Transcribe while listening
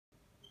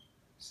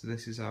So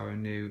this is our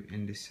new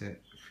Indesit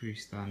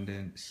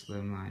freestanding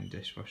slimline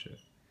dishwasher.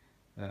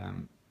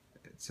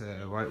 It's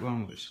a white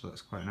one which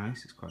looks quite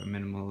nice, it's quite a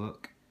minimal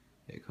look.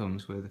 It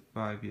comes with a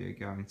 5-year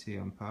guarantee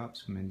on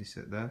parts from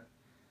Indesit there.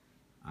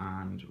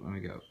 And when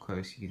we get up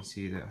close you can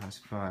see that it has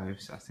 5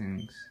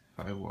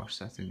 wash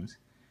settings.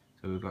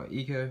 So we've got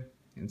Eco,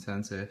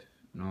 Intensive,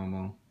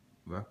 Normal,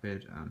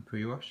 Rapid and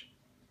Pre-wash.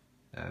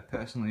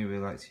 Personally we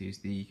like to use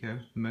the Eco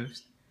the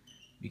most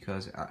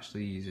because it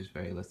actually uses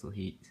very little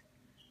heat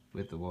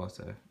with the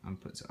water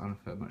and puts it on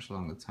for a much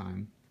longer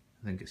time.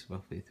 I think it's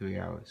roughly 3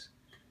 hours.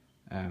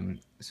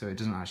 So it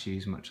doesn't actually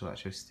use much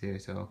electricity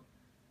at all.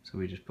 So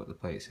we just put the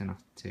plates in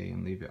after tea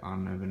and leave it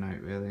on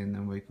overnight really, and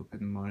then wake up in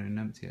the morning and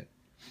empty it.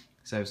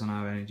 Saves on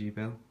our energy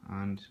bill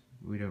and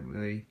we don't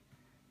really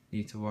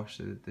need to wash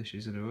the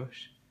dishes in a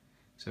rush.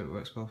 So it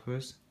works well for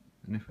us.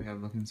 And if we have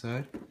a look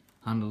inside,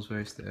 handle's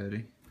very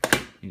sturdy.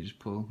 You just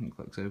pull and it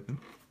clicks open.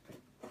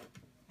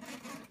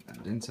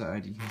 And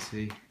inside you can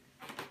see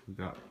we've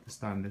got the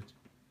standard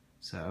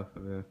setup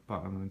of a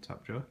bottom and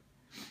top drawer.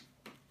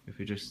 If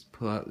we just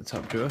pull out the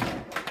top drawer,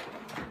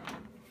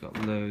 we've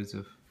got loads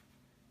of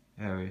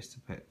areas to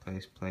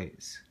place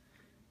plates,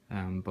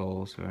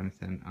 bowls or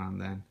anything,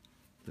 and then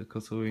the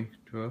cutlery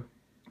drawer,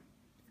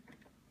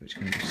 which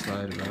can just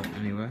slide about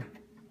anywhere.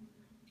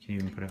 You can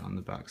even put it on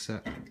the back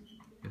set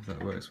if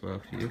that works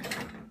well for you.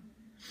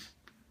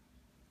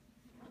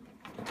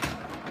 Put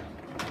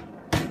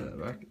that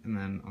back, and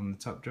then on the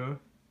top drawer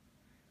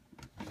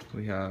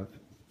we have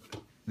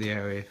the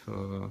area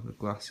for the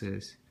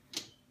glasses,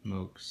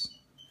 mugs,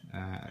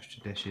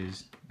 extra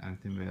dishes,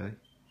 anything really.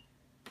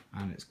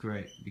 And it's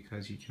great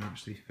because you can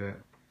actually fit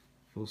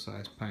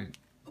full-size pint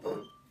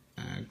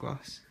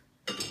glass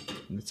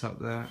in the top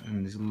there,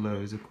 and there's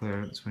loads of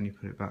clearance when you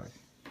put it back.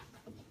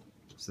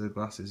 So the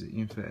glasses that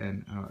you can fit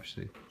in are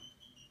actually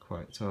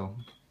quite tall.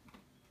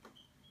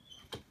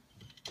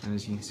 And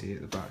as you can see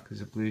at the back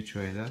there's a blue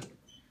tray there,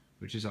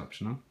 which is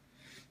optional.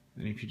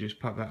 And if you just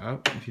pop that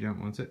out if you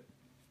don't want it,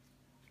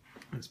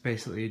 it's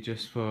basically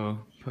just for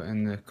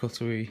putting the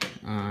cutlery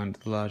and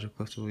the larger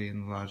cutlery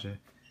and the larger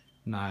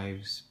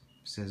knives,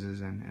 scissors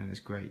in, and it's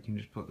great. You can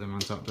just put them on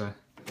top there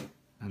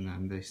and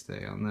then they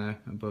stay on there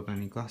above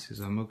any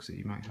glasses or mugs that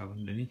you might have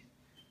underneath,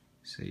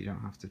 so you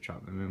don't have to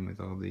trap them in with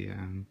all the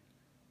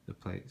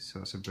plates. So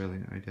that's a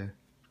brilliant idea.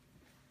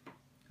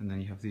 And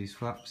then you have these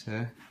flaps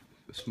here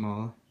for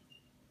smaller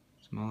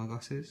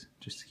glasses,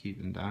 just to keep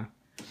them down.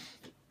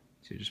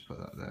 So you just put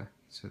that there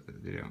so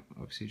that they don't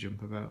obviously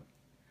jump about.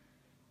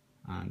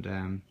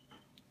 And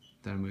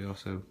then we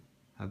also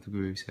have the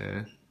grooves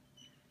here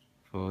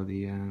for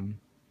the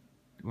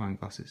wine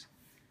glasses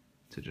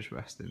to just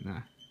rest in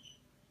there.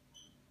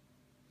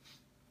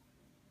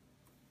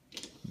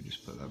 We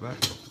just put that back.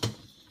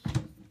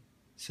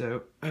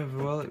 So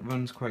overall it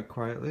runs quite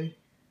quietly,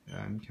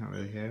 you can't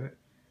really hear it.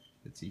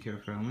 It's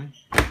eco-friendly,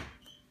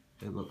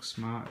 it looks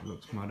smart, it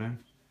looks modern,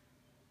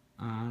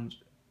 and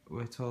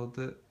we're told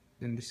that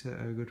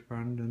Indesit are a good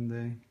brand and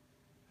they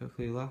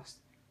hopefully last.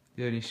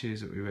 The only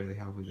issues that we really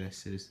have with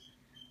this is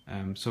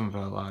some of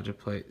our larger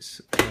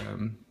plates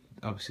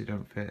obviously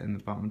don't fit in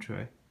the bottom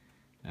tray.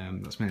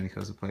 That's mainly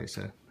because the plates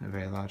are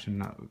very large and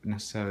not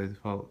necessarily the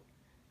fault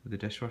of the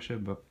dishwasher,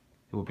 but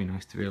it would be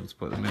nice to be able to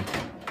put them in.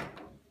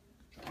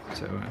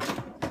 So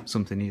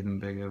something even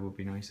bigger would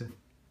be nicer.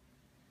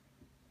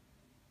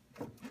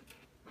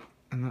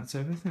 And that's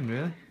everything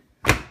really.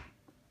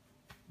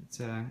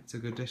 It's a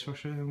good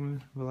dishwasher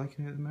and we're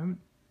liking it at the moment.